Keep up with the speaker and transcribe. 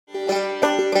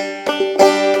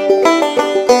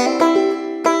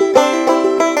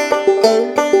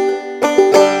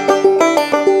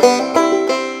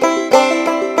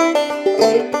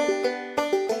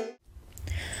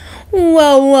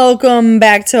Welcome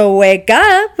back to Wake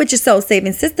Up with your soul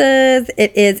saving sisters.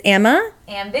 It is Emma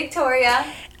and Victoria.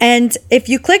 And if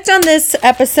you clicked on this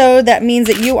episode, that means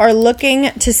that you are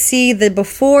looking to see the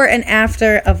before and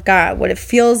after of God, what it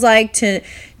feels like to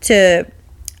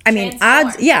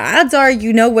odds are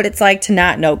you know what it's like to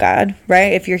not know God,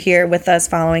 right? If you're here with us,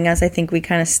 following us, I think we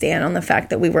kind of stand on the fact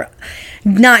that we were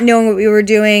not knowing what we were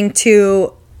doing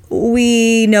to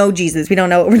we know Jesus. We don't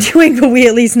know what we're doing, but we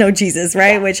at least know Jesus,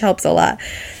 right? Yeah. Which helps a lot.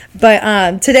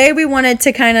 But today we wanted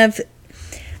to kind of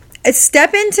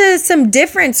step into some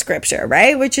different scripture,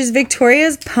 right? Which is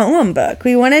Victoria's poem book.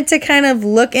 We wanted to kind of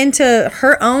look into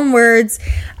her own words.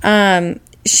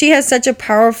 She has such a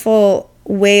powerful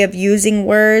way of using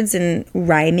words and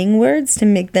rhyming words to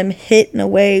make them hit in a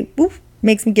way,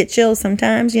 makes me get chills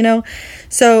sometimes, you know?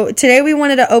 So today we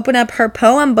wanted to open up her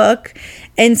poem book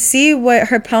and see what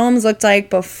her poems looked like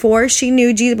before she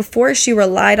knew Jesus, before she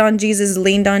relied on Jesus,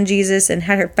 leaned on Jesus, and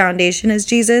had her foundation as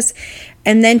Jesus.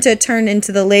 And then to turn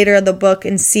into the later of the book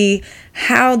and see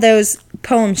how those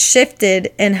poems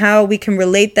shifted and how we can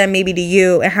relate them maybe to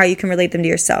you and how you can relate them to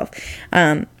yourself.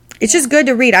 It's just good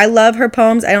to read. I love her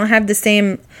poems. I don't have the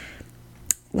same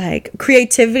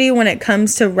creativity when it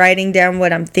comes to writing down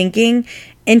what I'm thinking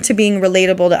into being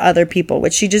relatable to other people,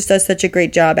 which she just does such a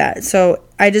great job at. So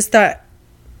I just thought,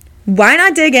 why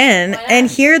not dig in and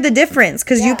hear the difference?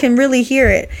 Because you can really hear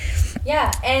it.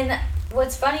 Yeah, and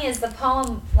what's funny is the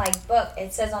poem book,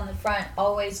 it says on the front,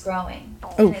 always growing.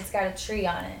 And it's got a tree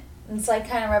on it. It's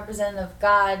kind of representative of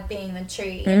God being the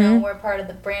tree. You know, we're part of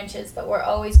the branches, but we're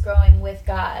always growing with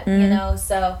God, you know.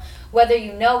 So whether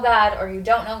you know God or you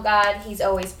don't know God, He's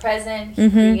always present. He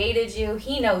created you.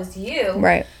 He knows you.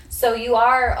 Right. So you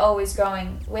are always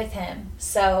growing with Him.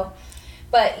 So,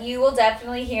 but you will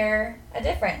definitely hear a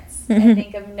difference. I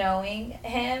think of knowing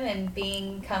Him and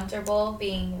being comfortable,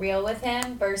 being real with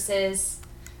Him versus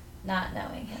not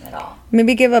knowing Him at all.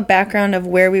 Maybe give a background of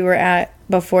where we were at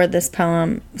before this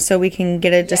poem so we can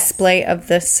get a display of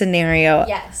the scenario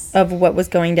of what was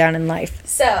going down in life.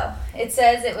 So it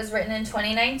says it was written in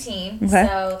 2019. Okay.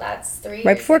 So that's 3 years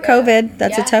right before ago. COVID.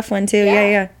 That's a tough one too.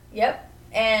 Yeah. Yep.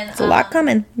 And it's a lot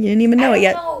coming. You didn't even know it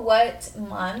yet. I don't know what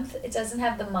month. It doesn't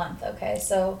have the month. Okay.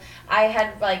 So I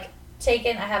had I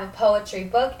have a poetry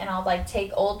book, and I'll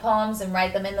take old poems and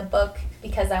write them in the book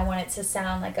because I want it to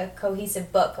sound like a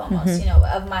cohesive book almost, you know,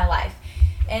 of my life.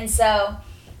 And so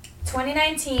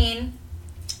 2019,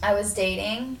 I was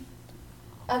dating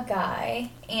a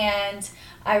guy, and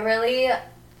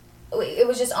it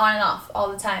was just on and off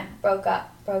all the time. Broke up.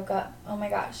 Oh my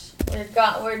gosh,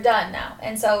 we're done now.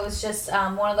 And so it was just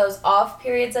one of those off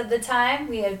periods of the time.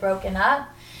 We had broken up,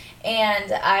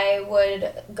 and I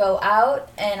would go out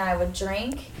and I would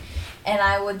drink, and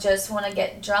I would just want to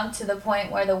get drunk to the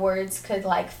point where the words could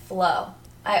for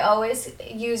I always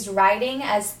used writing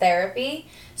as therapy,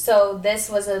 so this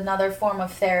was another form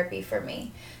of therapy for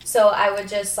me. So I would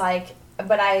just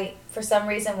but I, for some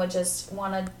reason, would just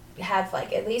want to have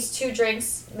at least 2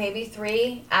 drinks, maybe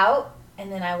 3 out,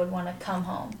 and then I would want to come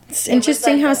home. It's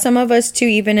interesting how some of us, too,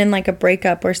 even in a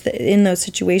breakup or in those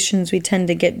situations, we tend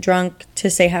to get drunk to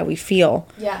say how we feel.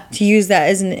 Yeah. To use that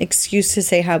as an excuse to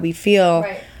say how we feel.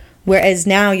 Right. Whereas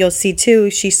now you'll see, too,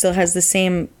 she still has the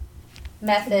same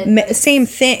method. Same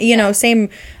thing, you know, same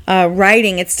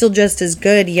writing. It's still just as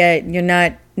good, yet you're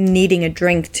not needing a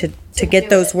drink to get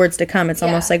those words to come. It's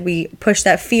almost like we push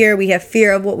that fear. We have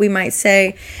fear of what we might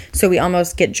say, so we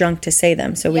almost get drunk to say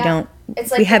them. So we don't.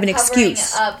 It's we have an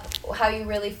excuse. Up how you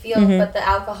really feel, but the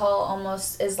alcohol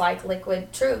almost is like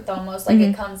liquid truth. Almost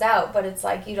it comes out, but it's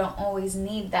you don't always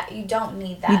need that. You don't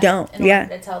need that. You don't. In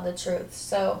order to tell the truth.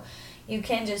 So you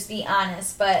can just be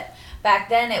honest, but back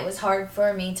then it was hard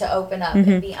for me to open up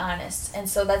and be honest, and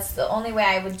so that's the only way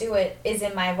I would do it is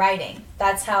in my writing.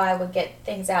 That's how I would get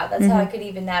things out. That's how I could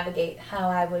even navigate how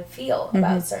I would feel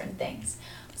about certain things,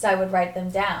 so I would write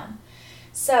them down.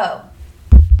 So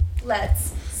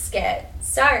let's get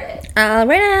started. All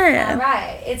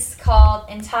right. It's called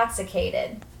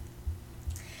Intoxicated.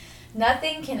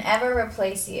 Nothing can ever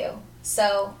replace you,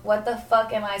 so what the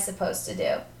fuck am I supposed to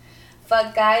do?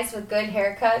 Fuck guys with good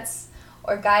haircuts,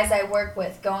 or guys I work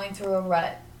with going through a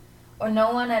rut, or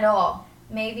no one at all.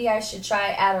 Maybe I should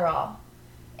try Adderall.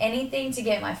 Anything to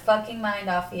get my fucking mind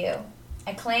off you.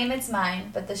 I claim it's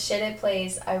mine, but the shit it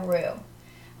plays, I rue.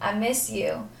 I miss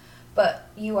you, but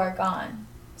you are gone.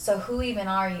 So who even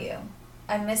are you?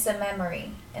 I miss a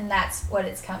memory, and that's what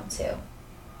it's come to.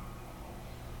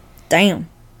 Damn.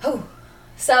 Whew.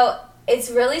 So it's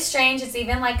really strange. It's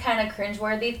even like kind of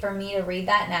cringeworthy for me to read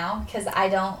that now because I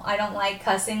don't like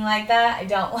cussing like that. I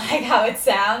don't like how it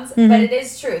sounds, but it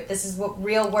is truth. This is what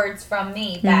real words from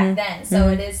me back then. So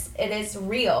it is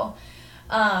real,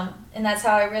 and that's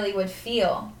how I really would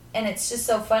feel. And it's just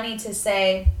so funny to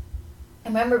say. I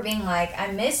remember being like,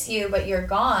 I miss you, but you're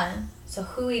gone. So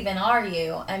who even are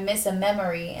you? I miss a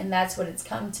memory, and that's what it's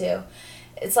come to.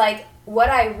 It's like what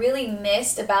I really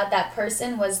missed about that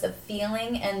person was the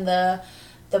feeling and the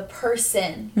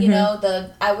person. You know,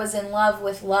 I was in love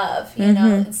with love. You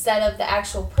know, instead of the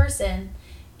actual person,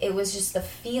 it was just the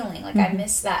feeling. Like I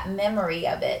missed that memory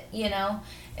of it. You know,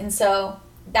 and so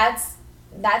that's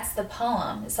the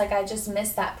poem. It's like I just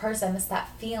miss that person. I miss that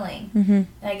feeling. And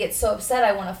I get so upset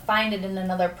I want to find it in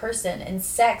another person. In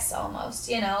sex almost,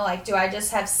 you know, like do I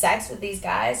just have sex with these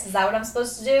guys? Is that what I'm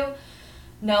supposed to do?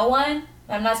 No one?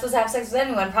 I'm not supposed to have sex with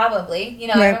anyone, probably. You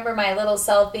know, right. I remember my little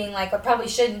self being like, I probably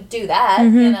shouldn't do that,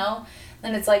 you know.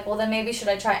 And it's like, well, then maybe should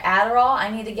I try Adderall? I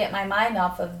need to get my mind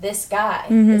off of this guy.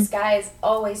 This guy is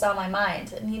always on my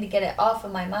mind. I need to get it off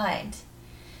of my mind.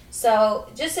 So,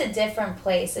 just a different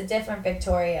place, a different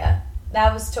Victoria.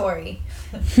 That was Tori.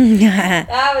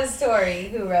 That was Tori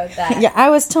who wrote that. Yeah, I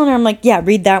was telling her, I'm like, yeah,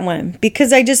 read that one.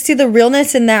 Because I just see the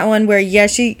realness in that one where, yeah,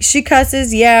 she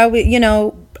cusses, yeah, you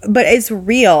know, but it's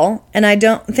real. And I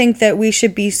don't think that we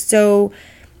should be so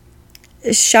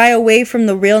shy away from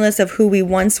the realness of who we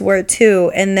once were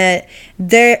too, and that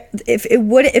if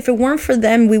it weren't for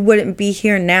them, we wouldn't be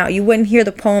here now. You wouldn't hear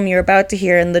the poem you're about to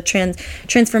hear and the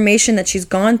transformation that she's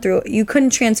gone through. You couldn't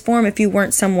transform if you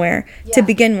weren't somewhere to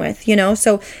begin with, you know.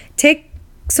 So take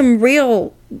some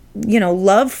real, you know,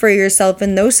 love for yourself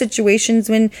in those situations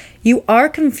when you are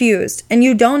confused and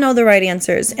you don't know the right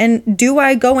answers. And do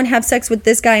I go and have sex with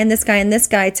this guy and this guy and this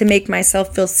guy to make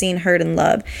myself feel seen, heard, and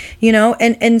loved? You know,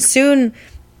 and soon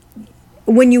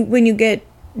when you get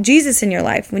Jesus in your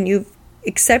life, when you've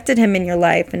accepted him in your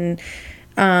life and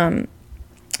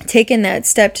taken that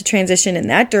step to transition in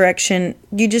that direction,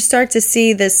 you just start to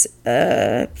see this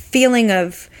feeling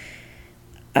of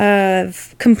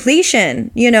completion,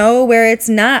 you know, where it's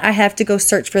not I have to go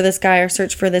search for this guy or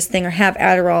search for this thing or have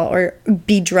Adderall or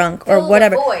be drunk or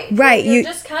whatever. Right. You're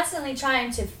just constantly trying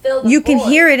to fill the void. You can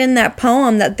hear it in that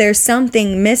poem that there's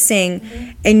something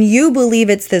missing and you believe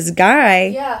it's this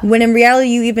guy when in reality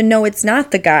you even know it's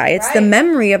not the guy. It's the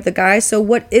memory of the guy. So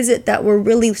what is it that we're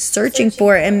really searching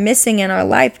for and missing in our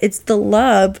life? It's the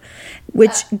love,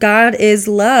 which God is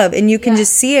love. And you can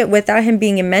just see it without him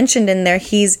being mentioned in there.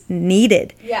 He's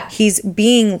needed. Yeah. He's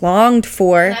being longed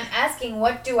for. And I'm asking,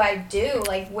 what do I do?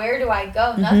 Like, where do I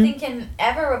go? Nothing can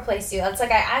ever replace you. It's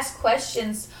like I ask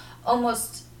questions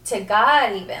almost to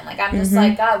God even. Like, I'm just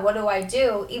like, God, what do I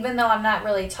do? Even though I'm not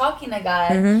really talking to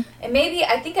God. And maybe,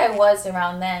 I think I was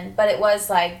around then, but it was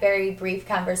like very brief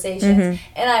conversations.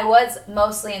 And I was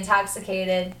mostly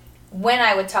intoxicated when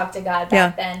I would talk to God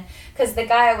back then. Because the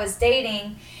guy I was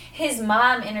dating, his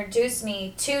mom introduced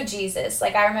me to Jesus.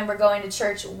 Like, I remember going to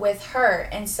church with her.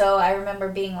 And so I remember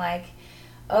being like,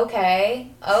 okay.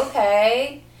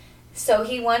 So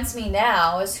he wants me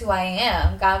now is who I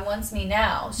am. God wants me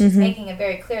now. She's making it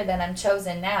very clear that I'm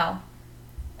chosen now.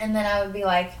 And then I would be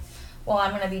like, well,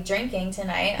 I'm going to be drinking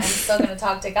tonight. I'm still going to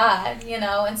talk to God, you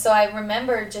know. And so I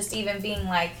remember just even being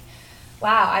like,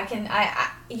 wow,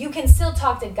 you can still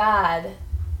talk to God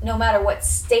no matter what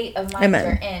state of mind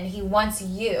you're in. He wants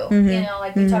you. You know,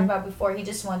 like we talked about before, he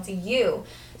just wants you.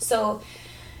 So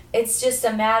it's just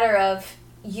a matter of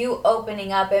you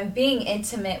opening up and being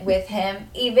intimate with him,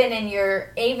 even in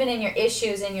your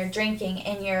issues and your drinking,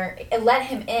 and let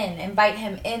him in, invite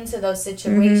him into those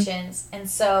situations. And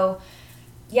so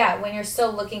when you're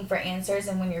still looking for answers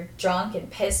and when you're drunk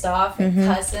and pissed off and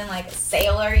cussing like a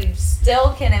sailor, you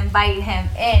still can invite him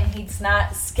in. He's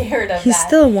not scared of that. He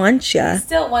still wants you. He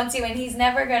still wants you, and he's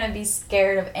never going to be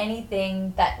scared of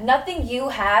anything. Nothing you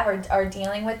have or are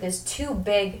dealing with is too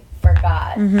big for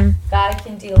God. God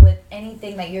can deal with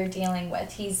anything that you're dealing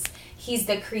with. He's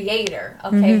the creator,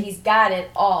 okay? He's got it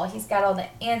all. He's got all the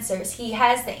answers. He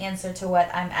has the answer to what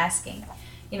I'm asking.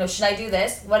 You know, should I do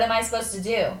this? What am I supposed to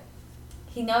do?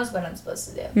 He knows what I'm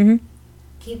supposed to do.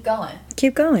 Keep going.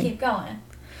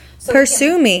 So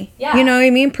pursue me. Yeah. You know what I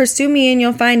mean? Pursue me and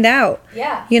you'll find out.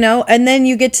 Yeah. You know, and then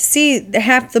you get to see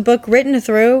half the book written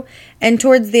through, and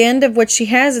towards the end of what she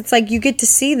has, it's like you get to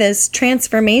see this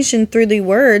transformation through the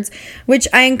words, which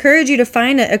I encourage you to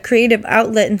find a creative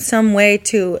outlet in some way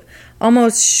to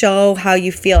almost show how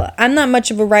you feel. I'm not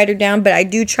much of a writer down, but I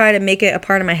do try to make it a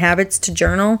part of my habits to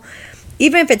journal,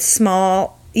 even if it's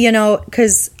small. You know,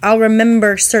 because I'll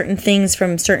remember certain things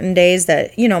from certain days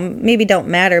that, you know, maybe don't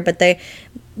matter, but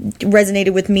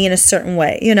resonated with me in a certain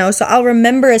way, you know? So I'll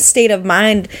remember a state of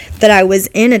mind that I was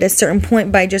in at a certain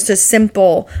point by just a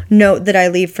simple note that I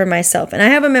leave for myself. And I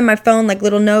have them in my phone, like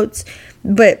little notes,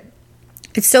 but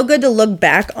it's so good to look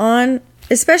back on,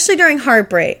 especially during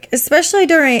heartbreak, especially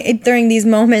during these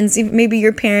moments. Maybe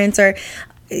your parents are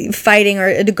fighting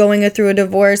or going through a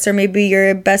divorce, or maybe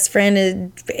your best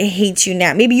friend hates you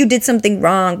now. Maybe you did something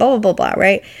wrong, blah, blah, blah, blah,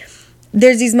 right?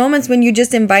 There's these moments when you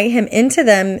just invite him into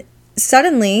them,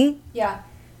 suddenly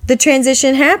the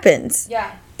transition happens.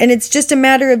 Yeah. And it's just a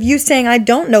matter of you saying, I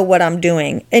don't know what I'm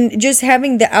doing. And just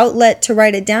having the outlet to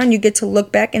write it down, you get to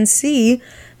look back and see,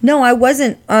 no, I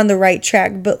wasn't on the right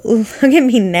track, but look at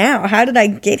me now. How did I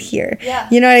get here? Yeah.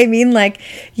 You know what I mean? Like,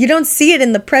 you don't see it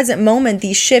in the present moment,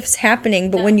 these shifts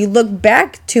happening. But when you look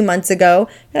back 2 months ago,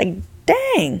 you're like,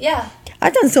 dang. Yeah.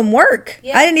 I've done some work.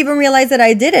 Yeah. I didn't even realize that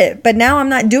I did it. But now I'm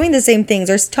not doing the same things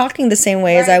or talking the same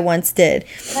way as I once did.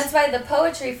 And that's why the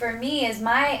poetry for me is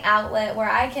my outlet where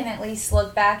I can at least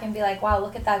look back and be like, wow,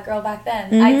 look at that girl back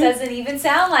then. It doesn't even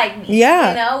sound like me. Yeah.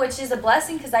 You know, which is a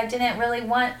blessing because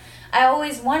I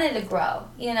always wanted to grow,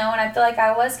 you know, and I feel like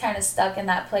I was kind of stuck in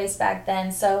that place back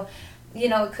then. So, you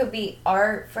know, it could be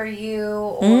art for you,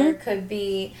 or it could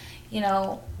be, you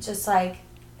know, just like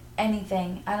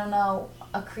anything. I don't know,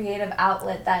 a creative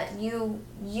outlet that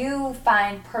you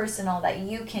find personal that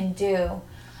you can do.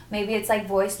 Maybe it's like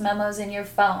voice memos in your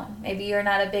phone. Maybe you're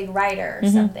not a big writer or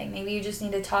something. Maybe you just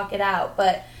need to talk it out.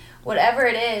 But whatever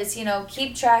it is, you know,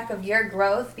 keep track of your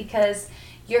growth because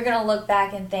you're going to look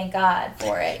back and thank God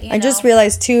for it. I just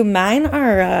realized, too, mine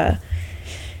are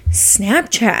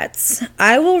Snapchats.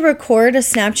 I will record a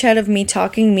Snapchat of me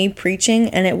talking, me preaching,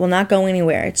 and it will not go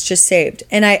anywhere. It's just saved.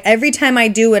 And every time I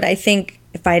do it, I think,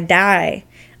 if I die,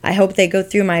 I hope they go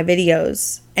through my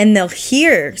videos. And they'll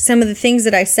hear some of the things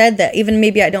that I said that even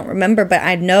maybe I don't remember, but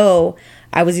I know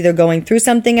I was either going through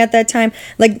something at that time.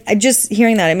 Like, just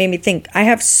hearing that, it made me think. I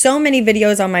have so many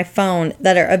videos on my phone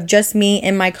that are of just me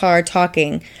in my car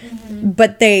talking.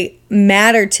 But they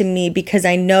matter to me because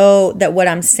I know that what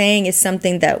I'm saying is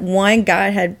something that, one,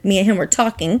 God had, me and him were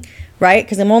talking, right?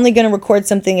 Because I'm only going to record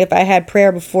something if I had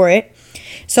prayer before it.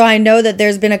 So I know that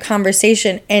there's been a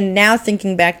conversation. And now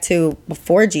thinking back to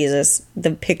before Jesus,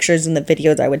 the pictures and the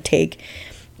videos I would take,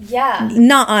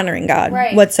 not honoring God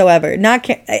whatsoever. And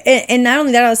not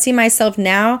only that, I'll see myself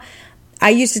now. I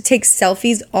used to take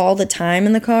selfies all the time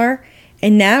in the car,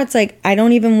 and now it's like I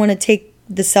don't even want to take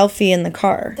the selfie in the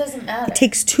car. It doesn't matter. It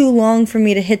takes too long for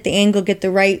me to hit the angle, get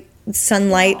the right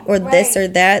sunlight, or this or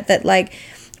that like,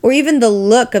 or even the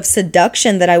look of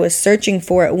seduction that I was searching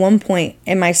for at one point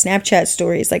in my Snapchat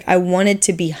stories. Like, I wanted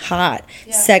to be hot,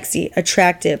 sexy,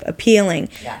 attractive, appealing,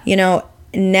 you know.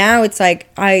 Now it's like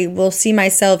I will see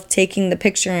myself taking the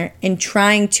picture and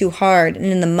trying too hard. And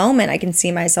in the moment, I can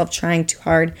see myself trying too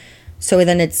hard. So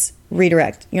then it's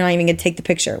redirect. You're not even going to take the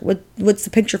picture. What's the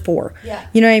picture for? Yeah.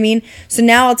 You know what I mean? So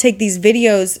now I'll take these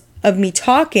videos of me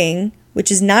talking,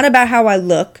 which is not about how I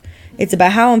look. It's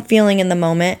about how I'm feeling in the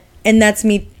moment. And that's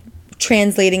me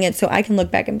translating it so I can look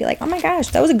back and be like, oh my gosh,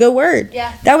 that was a good word.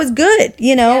 Yeah. That was good,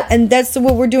 you know? And that's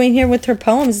what we're doing here with her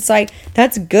poems. It's like,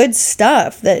 that's good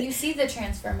stuff. That you see the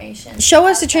transformation. Show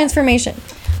us the transformation.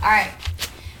 All right.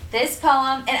 This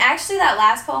poem, and actually that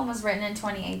last poem was written in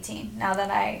 2018, now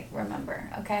that I remember,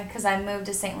 okay? Because I moved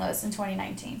to St. Louis in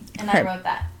 2019, and I wrote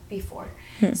that before.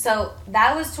 So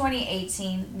that was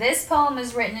 2018. This poem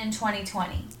is written in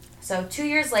 2020. So 2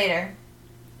 years later,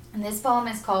 and this poem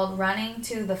is called Running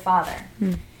to the Father.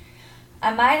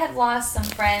 I might have lost some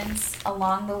friends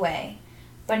along the way,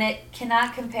 but it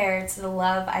cannot compare to the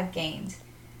love I've gained.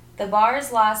 The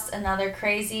bars lost another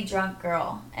crazy drunk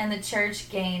girl, and the church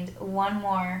gained one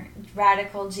more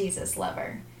radical Jesus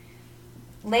lover.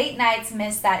 Late nights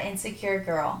missed that insecure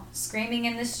girl, screaming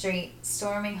in the street,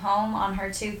 storming home on her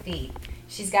 2 feet.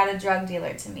 She's got a drug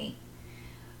dealer to meet.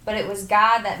 But it was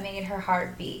God that made her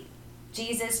heart beat.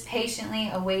 Jesus patiently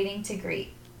awaiting to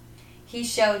greet. He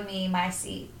showed me my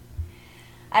seat.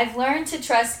 I've learned to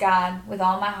trust God with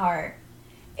all my heart.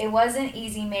 It wasn't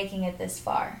easy making it this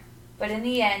far, but in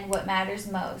the end, what matters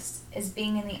most is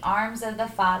being in the arms of the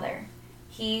Father.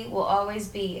 He will always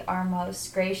be our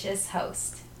most gracious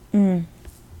host.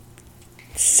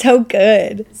 So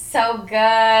good. So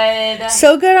good.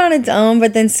 So good on its own,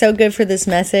 but then so good for this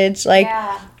message. Like,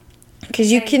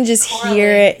 because you can just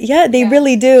hear it. Yeah, they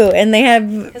really do. And they have...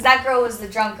 Because that girl was the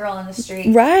drunk girl in the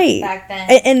street. Right. Back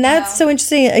then. And that's so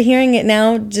interesting. Hearing it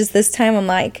now, just this time, I'm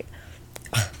like...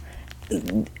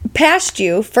 Past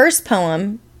you, first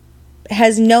poem,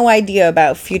 has no idea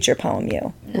about future poem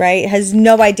you. Right? Has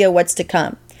no idea what's to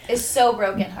come. It's so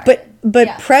brokenhearted.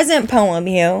 But present poem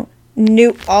you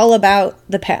knew all about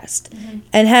the past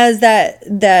and has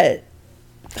that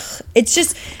it's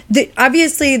just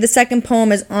obviously the second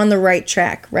poem is on the right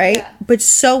track, right? Yeah. But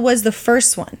so was the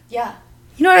first one. Yeah.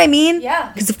 You know what I mean?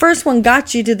 Yeah. Because the first one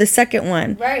got you to the second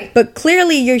one. Right. But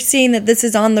clearly you're seeing that this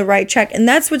is on the right track. And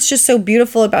that's what's just so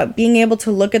beautiful about being able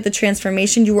to look at the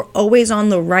transformation. You were always on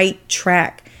the right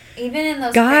track. Even in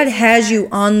those God crazy has times. you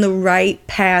on the right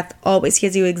path always. He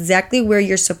has you exactly where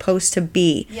you're supposed to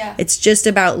be. Yeah. It's just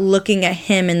about looking at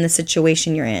him in the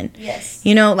situation you're in. Yes.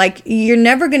 You know, like you're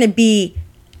never going to be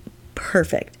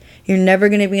perfect. You're never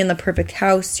going to be in the perfect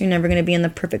house. You're never going to be in the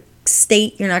perfect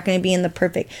state. You're not going to be in the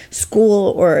perfect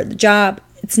school or the job.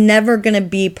 It's never going to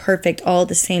be perfect all at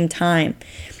the same time.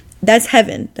 That's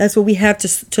heaven. That's what we have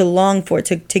to long for,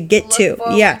 to get Look to.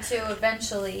 forward Yeah. to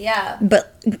eventually, yeah.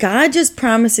 But God just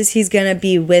promises he's going to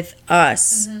be with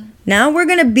us. Mm-hmm. Now we're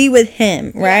going to be with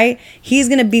him, right? He's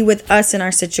going to be with us in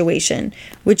our situation,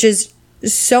 which is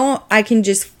so, I can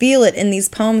just feel it in these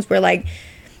poems where like,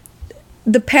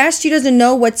 the past, you doesn't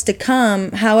know what's to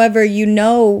come. However, you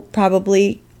know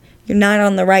probably you're not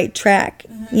on the right track.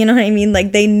 You know what I mean?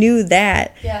 Like they knew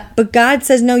that. Yeah. But God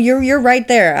says, no, you're right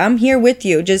there. I'm here with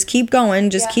you. Just keep going.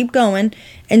 Just keep going.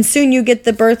 And soon you get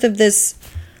the birth of this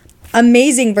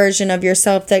amazing version of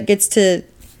yourself that gets to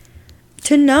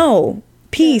know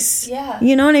peace. Yeah.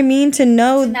 You know what I mean? To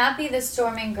know. To not be the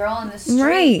storming girl in the street.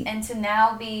 Right. And to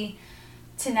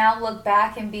now look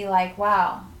back and be like,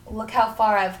 wow, look how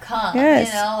far I've come. Yes.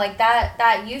 You know, like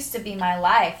that used to be my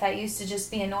life. That used to just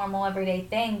be a normal everyday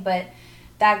thing, but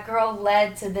that girl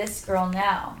led to this girl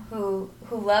now who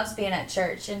loves being at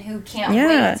church and who can't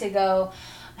wait to go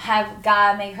have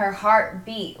God make her heart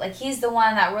beat. Like he's the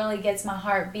one that really gets my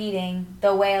heart beating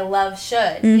the way a love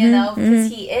should, you know, because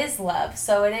he is love.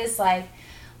 So it is like,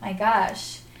 my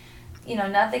gosh, you know,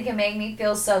 nothing can make me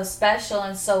feel so special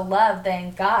and so loved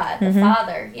than God, the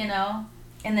Father, you know.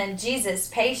 And then Jesus,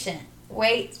 patient,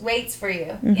 waits for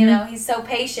you. You know, he's so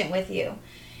patient with you.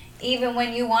 Even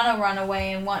when you want to run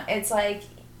away it's like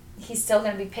he's still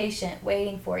going to be patient,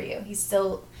 waiting for you. He's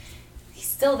still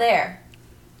there.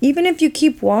 Even if you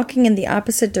keep walking in the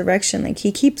opposite direction, like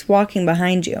he keeps walking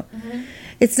behind you.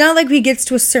 It's not like he gets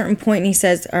to a certain point and he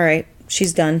says, all right,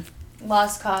 she's done.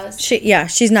 Lost cause.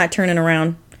 She's not turning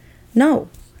around. No.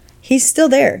 He's still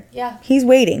there. Yeah. He's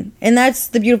waiting. And that's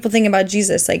the beautiful thing about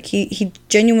Jesus. Like, he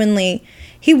genuinely,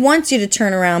 he wants you to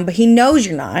turn around, but he knows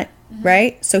you're not,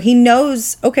 right? So he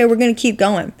knows, okay, we're going to keep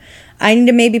going. I need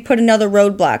to maybe put another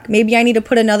roadblock. Maybe I need to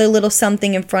put another little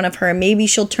something in front of her. Maybe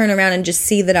she'll turn around and just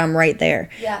see that I'm right there.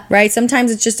 Yeah. Right? Sometimes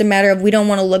it's just a matter of we don't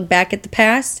want to look back at the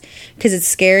past because it's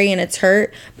scary and it's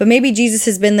hurt. But maybe Jesus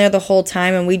has been there the whole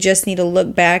time and we just need to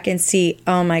look back and see,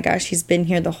 oh my gosh, he's been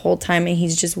here the whole time and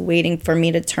he's just waiting for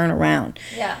me to turn around.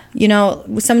 Yeah. You know,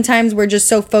 sometimes we're just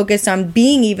so focused on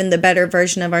being even the better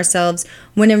version of ourselves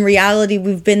when in reality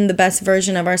we've been the best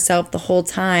version of ourselves the whole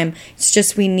time. It's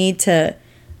just we need to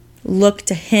look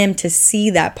to him to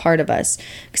see that part of us.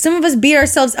 Because some of us beat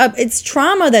ourselves up. It's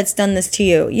trauma that's done this to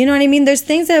you. You know what I mean? There's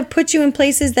things that have put you in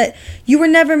places that you were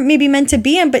never maybe meant to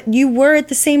be in, but you were at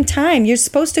the same time. You're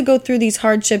supposed to go through these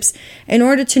hardships in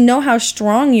order to know how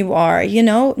strong you are. You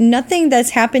know, nothing that's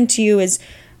happened to you is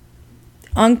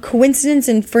on coincidence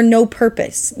and for no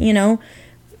purpose. You know,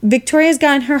 Victoria's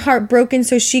gotten her heart broken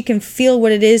so she can feel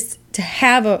what it is to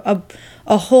have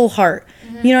a whole heart.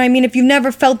 You know what I mean? If you've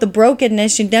never felt the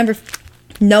brokenness, you'd never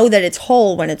know that it's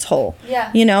whole when it's whole. Yeah.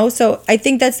 You know? So I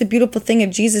think that's the beautiful thing of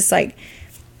Jesus. Like,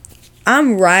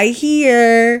 I'm right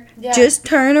here. Yeah. Just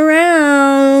turn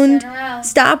around. Turn around.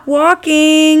 Stop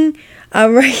walking.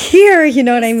 I'm right here. You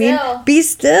know what I mean? Still. Be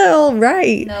still.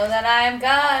 Right. Know that I am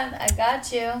God. I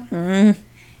got you. Mm.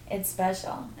 It's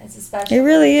special. It's a special It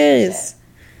really relationship. is.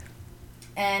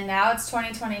 And now it's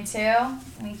 2022. And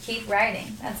we keep writing.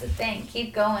 That's the thing.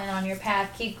 Keep going on your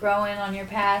path. Keep growing on your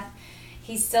path.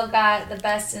 He's still got the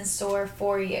best in store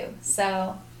for you.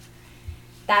 So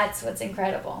that's what's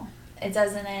incredible. It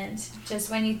doesn't end.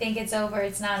 Just when you think it's over,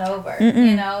 it's not over.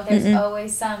 You know, there's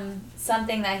always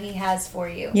something that he has for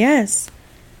you. Yes.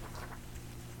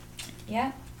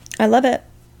 Yeah. I love it.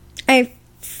 I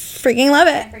freaking love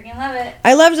I it. freaking love it.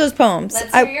 I love those poems.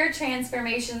 Let's hear your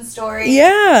transformation story.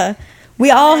 Yeah. We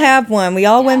all have one. We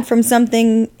all Yeah. went from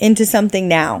something into something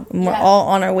now. And we're Yeah. all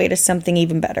on our way to something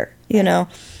even better. You know,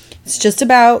 it's just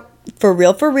about for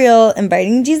real,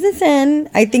 inviting Jesus in.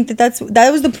 I think that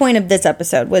was the point of this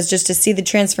episode, was just to see the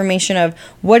transformation of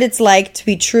what it's like to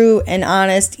be true and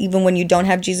honest, even when you don't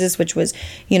have Jesus, which was,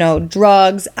 you know,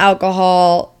 drugs,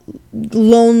 alcohol,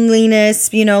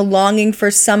 loneliness, you know, longing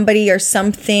for somebody or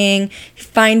something,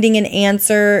 finding an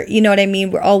answer. You know what I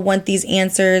mean? We all want these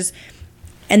answers.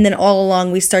 And then all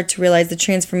along we start to realize the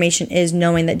transformation is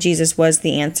knowing that Jesus was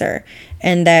the answer,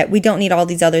 and that we don't need all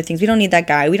these other things. We don't need that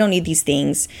guy. We don't need these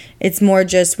things. It's more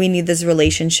just we need this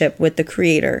relationship with the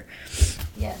Creator.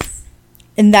 Yes.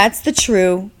 And that's the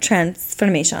true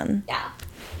transformation. Yeah.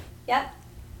 Yep.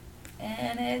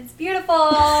 And it's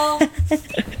beautiful.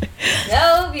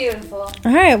 So beautiful.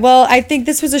 All right. Well, I think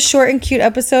this was a short and cute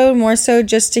episode, more so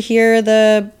just to hear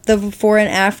the before and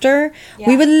after. Yeah.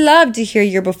 We would love to hear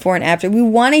your before and after. We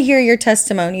want to hear your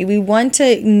testimony. We want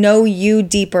to know you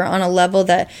deeper on a level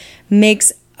that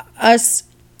makes us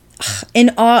in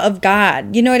awe of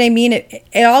God. You know what I mean?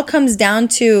 It all comes down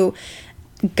to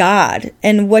God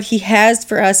and what He has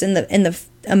for us in the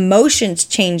emotions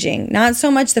changing, not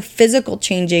so much the physical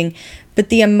changing, but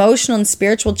the emotional and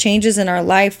spiritual changes in our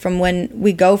life from when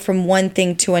we go from one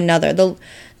thing to another.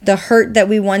 The hurt that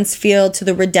we once feel to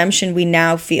the redemption we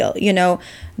now feel. You know,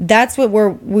 that's what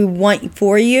we want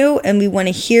for you, and we want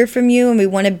to hear from you, and we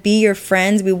want to be your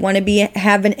friends. We want to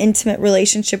have an intimate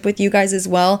relationship with you guys as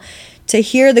well, to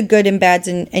hear the good and bads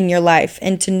in your life,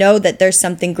 and to know that there's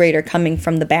something greater coming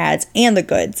from the bads and the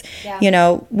goods. Yeah. You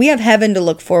know, we have heaven to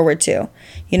look forward to.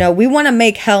 You know, we want to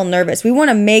make hell nervous. We want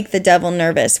to make the devil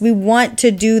nervous. We want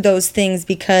to do those things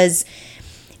because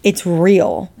it's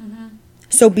real. Mm-hmm.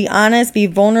 So be honest, be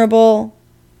vulnerable.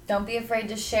 Don't be afraid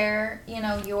to share, you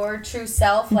know, your true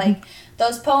self. Mm-hmm. Like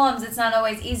those poems, it's not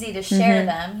always easy to share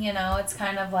them. You know, it's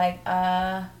kind of like,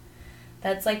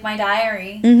 that's like my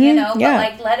diary, you know, but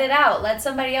like let it out. Let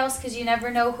somebody else, because you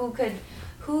never know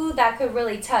who that could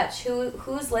really touch,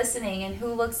 who's listening and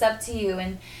who looks up to you,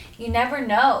 and you never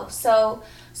know. So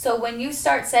when you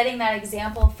start setting that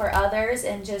example for others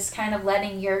and just kind of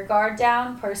letting your guard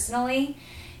down personally,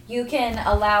 you can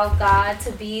allow God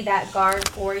to be that guard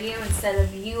for you instead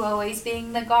of you always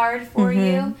being the guard for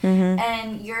you. Mm-hmm.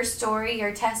 And your story,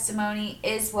 your testimony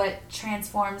is what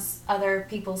transforms other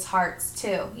people's hearts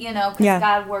too, you know, because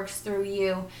God works through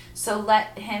you. So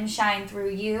let Him shine through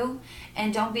you,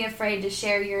 and don't be afraid to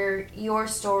share your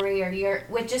story or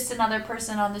with just another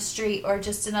person on the street or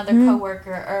just another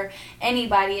coworker or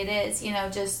anybody it is, you know,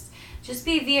 just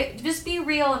be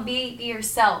real and be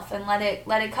yourself, and let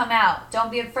it come out.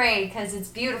 Don't be afraid, because it's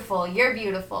beautiful. You're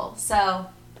beautiful. So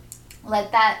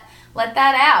let that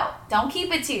out. Don't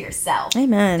keep it to yourself.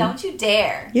 Amen. Don't you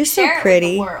dare. You're so share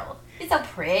pretty. It with the world. You're so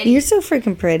pretty. You're so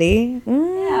freaking pretty.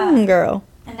 Yeah. Girl.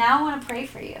 And now I want to pray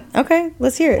for you. Okay,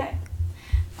 let's hear it.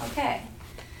 Okay.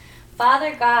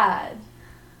 Father God,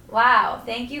 wow.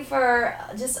 Thank you for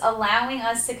just allowing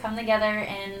us to come together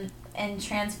and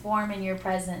transform in your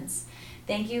presence.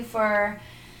 Thank you for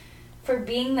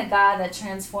being the God that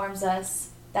transforms us,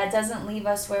 that doesn't leave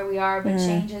us where we are, but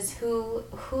changes who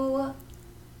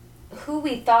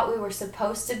we thought we were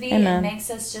supposed to be. Amen. And makes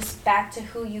us just back to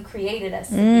who you created us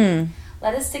to be.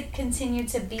 Let us to continue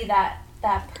to be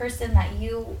that person that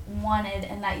you wanted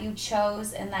and that you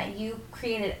chose, and that you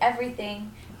created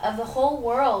everything of the whole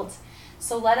world.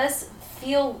 So let us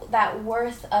feel that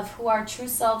worth of who our true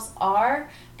selves are,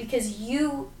 because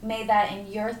you made that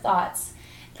in your thoughts.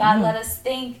 God, let us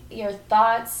think your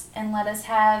thoughts, and let us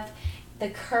have the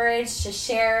courage to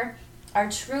share our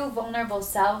true vulnerable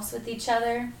selves with each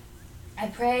other. I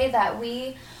pray that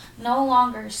we no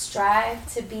longer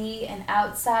strive to be an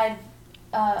outside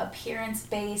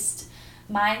appearance-based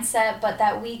mindset, but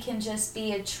that we can just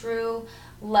be a true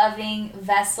loving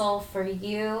vessel for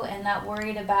you, and not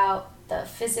worried about the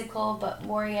physical, but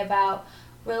worry about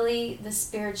really the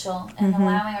spiritual, and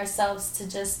allowing ourselves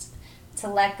to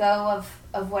let go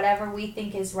of whatever we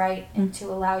think is right, and to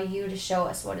allow you to show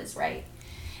us what is right.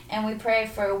 And we pray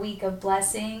for a week of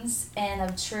blessings and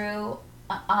of true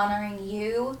honoring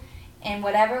you, and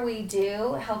whatever we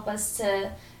do, help us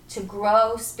to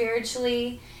grow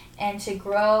spiritually and to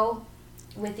grow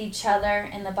with each other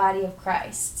in the body of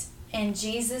Christ. In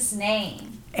Jesus'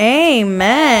 name.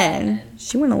 Amen.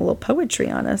 She went a little poetry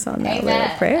on us on that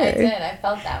little prayer. I did. I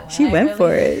felt that one. She went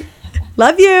for it.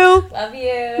 Love you. Love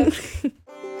you.